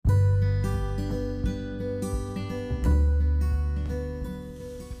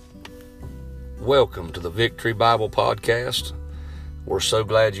Welcome to the Victory Bible Podcast. We're so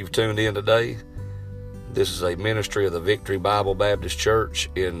glad you've tuned in today. This is a ministry of the Victory Bible Baptist Church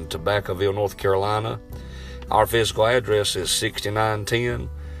in Tobaccoville, North Carolina. Our physical address is 6910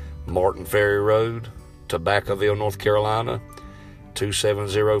 Martin Ferry Road, Tobaccoville, North Carolina,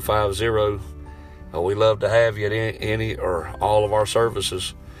 27050. We love to have you at any or all of our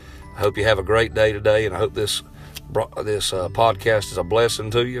services. I hope you have a great day today, and I hope this podcast is a blessing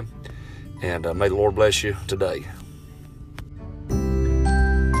to you. And may the Lord bless you today.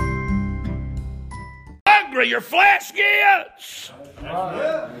 Hungry your flesh gets. You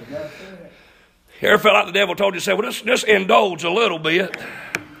ever felt like the devil told you, say, well, just indulge a little bit.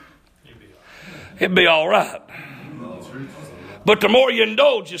 It'd be all right. But the more you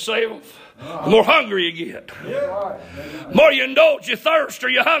indulge yourself, the more hungry you get. The more you indulge your thirst or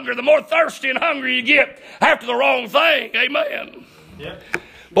your hunger, the more thirsty and hungry you get after the wrong thing. Amen. Yep.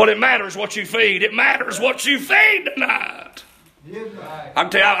 But it matters what you feed. It matters what you feed tonight. I can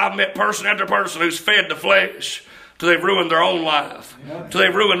tell you, I've met person after person who's fed the flesh till they've ruined their own life, till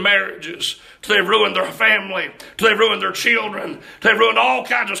they've ruined marriages, till they've ruined their family, till they've ruined their children, till they've ruined all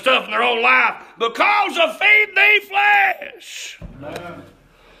kinds of stuff in their own life because of feeding the flesh. Amen.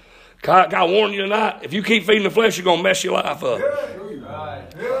 Can I warn you tonight? If you keep feeding the flesh, you're going to mess your life up.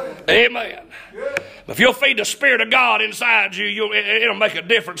 Amen. If you'll feed the Spirit of God inside you, it'll make a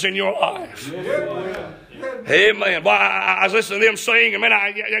difference in your life. Amen. Boy, I was listening to them sing, and man,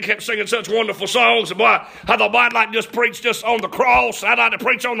 I kept singing such wonderful songs. And boy, I thought, boy, I'd like to just preach just on the cross. I'd like to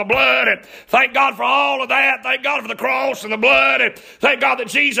preach on the blood. And thank God for all of that. Thank God for the cross and the blood. And thank God that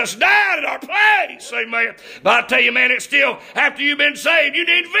Jesus died in our place. Amen. But I tell you, man, it's still, after you've been saved, you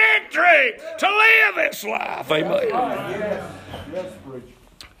need victory to live this life. Amen.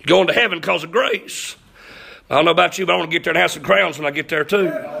 You're going to heaven because of grace. I don't know about you, but I want to get there and have some crowns when I get there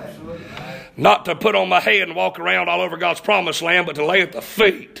too. Not to put on my head and walk around all over God's promised land, but to lay at the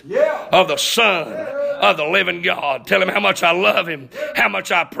feet of the Son of the living God. Tell Him how much I love Him, how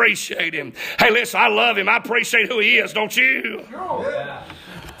much I appreciate Him. Hey, listen, I love Him. I appreciate who He is, don't you?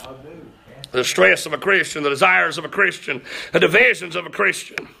 The stress of a Christian, the desires of a Christian, the divisions of a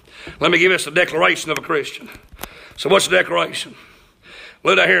Christian. Let me give us a declaration of a Christian. So what's the declaration?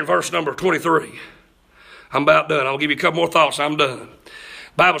 Look down here in verse number 23. I'm about done. I'll give you a couple more thoughts. I'm done.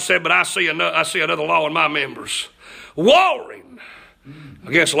 Bible said, but I see another law in my members, warring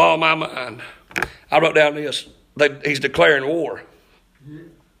against the law of my mind. I wrote down this. He's declaring war.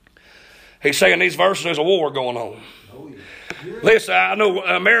 He's saying in these verses there's a war going on. Listen, I know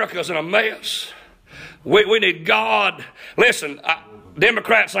America's in a mess. We need God. Listen,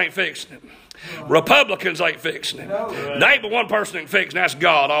 Democrats ain't fixing it. Republicans ain't fixing it. There ain't but one person that can fix it, and that's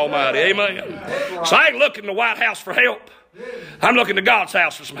God Almighty. Amen. So I ain't looking to the White House for help. I'm looking to God's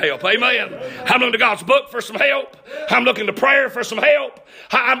house for some help. Amen. I'm looking to God's book for some help. I'm looking to prayer for some help.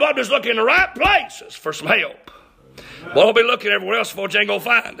 I'm just looking in the right places for some help. Well, I'll be looking everywhere else before you ain't going to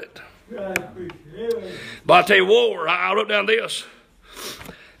find it. But I tell you, war, I wrote down this.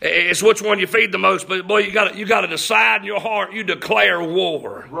 It's which one you feed the most, but boy, you got to decide in your heart. You declare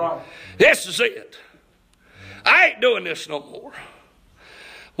war. Right. This is it. I ain't doing this no more.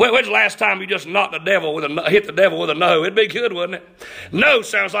 When's the last time you just knocked the devil hit the devil with a no? It'd be good, wouldn't it? No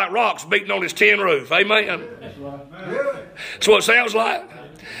sounds like rocks beating on his tin roof. Amen. That's what it sounds like.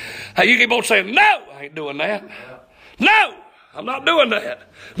 Hey, you keep on saying, no, I ain't doing that. No, I'm not doing that.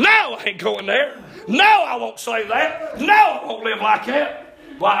 No, I ain't going there. No, I won't say that. No, I won't live like that.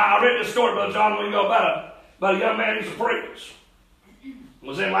 Well, I read this story, Brother John, we go about a young man who's a prince.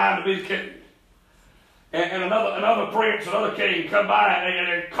 Was in line to be the king. And another prince, another king come by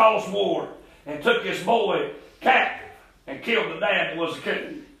and caused war and took this boy captive and killed the dad that was the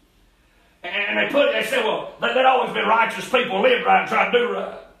king. And they said, well, they'd always been righteous people, lived right and tried to do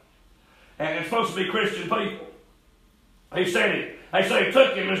right. And it's supposed to be Christian people. They said he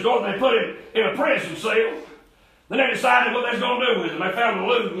took him and his daughter, they put him in a prison cell. Then they decided what they was going to do with him. They found a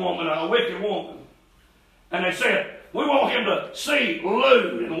lewd woman, a wicked woman. And they said, we want him to see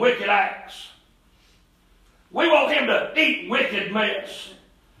lewd and wicked acts. We want him to eat wicked mess.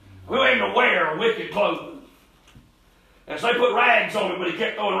 We want him to wear wicked clothing. And so they put rags on him, but he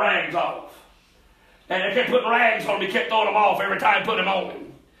kept throwing rags off. And they kept putting rags on him, he kept throwing them off every time they put them on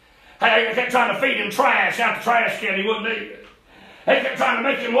him. They kept trying to feed him trash out the trash can, he wouldn't eat it. They kept trying to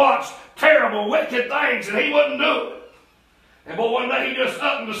make him watch terrible, wicked things, and he wouldn't do it. And boy, one day he just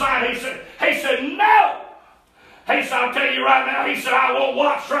up and decided, he said, no! He said, I'll tell you right now, he said, I won't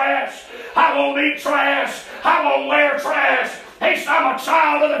watch trash. I won't eat trash. I won't wear trash. He said, I'm a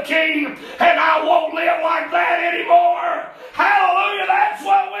child of the King, and I won't live like that anymore. Hallelujah, that's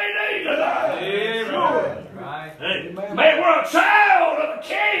what we need today. Amen. Man, we're a child of the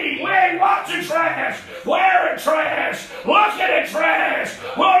King. We ain't watching trash, wearing trash, looking at trash.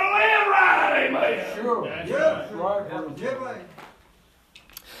 We want to live right, amen. Sure. Yeah, right.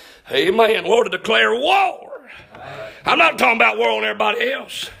 Amen. Lord, to declare war. I'm not talking about war on everybody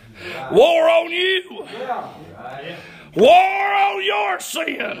else. War on you. War on your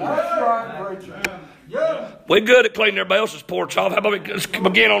sin. That's right, preacher. Yeah. We're good at cleaning everybody else's porch off. How about we just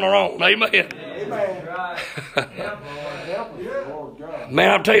begin on our own? Amen.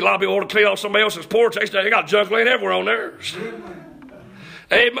 Man, I'm telling you, a lot of people want to clean off somebody else's porch. They got junk laying everywhere on theirs.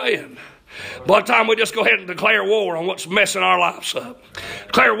 Amen. By the time we just go ahead and declare war on what's messing our lives up.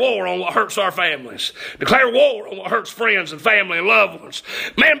 Declare war on what hurts our families. Declare war on what hurts friends and family and loved ones.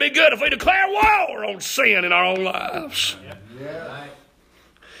 Man, it'd be good if we declare war on sin in our own lives. Let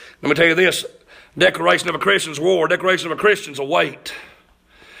me tell you this. Declaration of a Christian's war. Declaration of a Christian's a weight.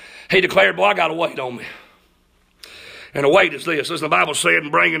 He declared, boy, I got a weight on me. And the weight is this. As the Bible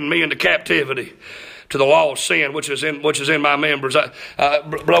said, bringing me into captivity to the law of sin, which is in my members.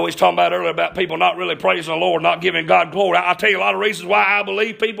 Bro, he's talking about earlier about people not really praising the Lord, not giving God glory. I'll tell you a lot of reasons why I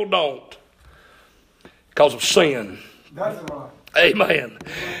believe people don't. Because of sin. That's right. Amen.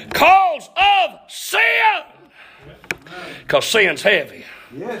 Cause of sin. Because sin's heavy.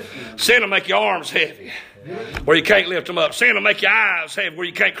 Yes. Sin will make your arms heavy where you can't lift them up. Sin will make your eyes heavy where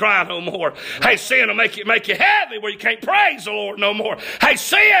you can't cry no more. Hey, sin will make you heavy where you can't praise the Lord no more. Hey,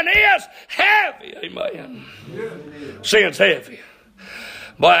 sin is heavy. Amen. Sin's heavy.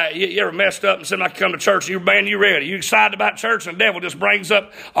 Boy, you ever messed up and said, like, you come to church and you ready. You excited about church and the devil just brings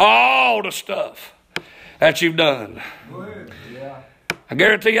up all the stuff that you've done. I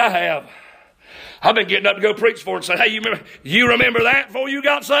guarantee you I have. I've been getting up to go preach for it and say, hey, you remember that before you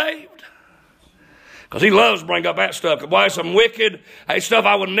got saved? Because he loves to bring up that stuff. Boy, some wicked stuff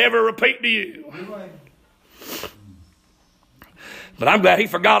I would never repeat to you. But I'm glad he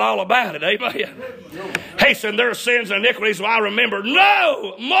forgot all about it. Amen. He said, there are sins and iniquities I remember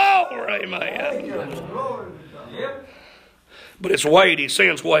no more. Amen. But it's weighty.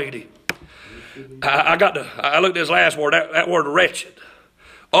 Sin's weighty. I looked at this last word, that word wretched.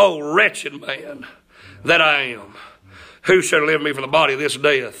 Oh, wretched man that I am. Who shall deliver me from the body of this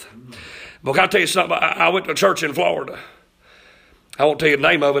death? But can I tell you something? I went to a church in Florida. I won't tell you the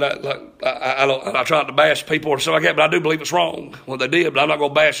name of it. I tried to bash people or something like that, but I do believe it's wrong what they did, but I'm not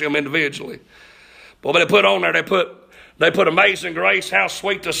going to bash them individually. But they put on there, they put Amazing Grace, how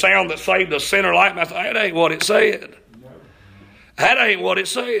sweet the sound that saved a sinner like me. I thought, that ain't what it said. That ain't what it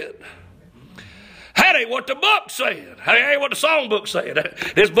said. That ain't what the book said. That ain't what the songbook said.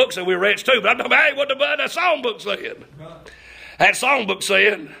 This book said we read too, but I'm talking about, that ain't what the songbook said. That songbook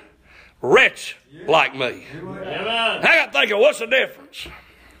said, wretch like me. I got to think of what's the difference?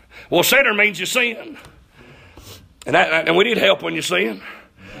 Well, sinner means you sin. And we need help when you sin.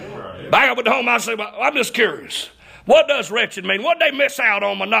 Back up at home, I say, well, I'm just curious. What does wretched mean? What did they miss out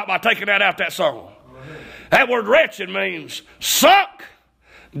on by taking that out that song? That word wretched means sunk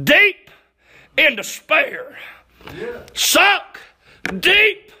deep in despair. Sunk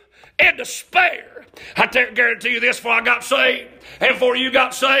deep in despair. I guarantee you this, before I got saved and before you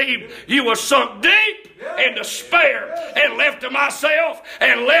got saved, you were sunk deep in despair and left to myself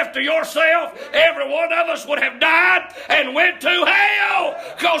and left to yourself. Every one of us would have died and went to hell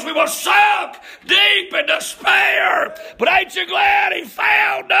because we were sunk deep in despair. But ain't you glad he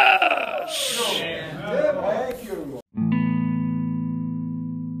found us? Thank you.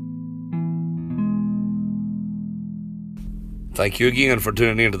 Thank you again for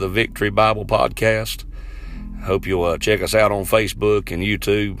tuning into the Victory Bible Podcast. I hope you'll check us out on Facebook and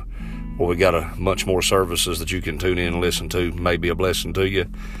YouTube, where we got a much more services that you can tune in and listen to. May be a blessing to you.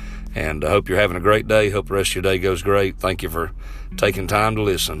 And I hope you're having a great day. Hope the rest of your day goes great. Thank you for taking time to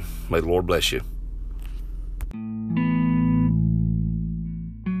listen. May the Lord bless you.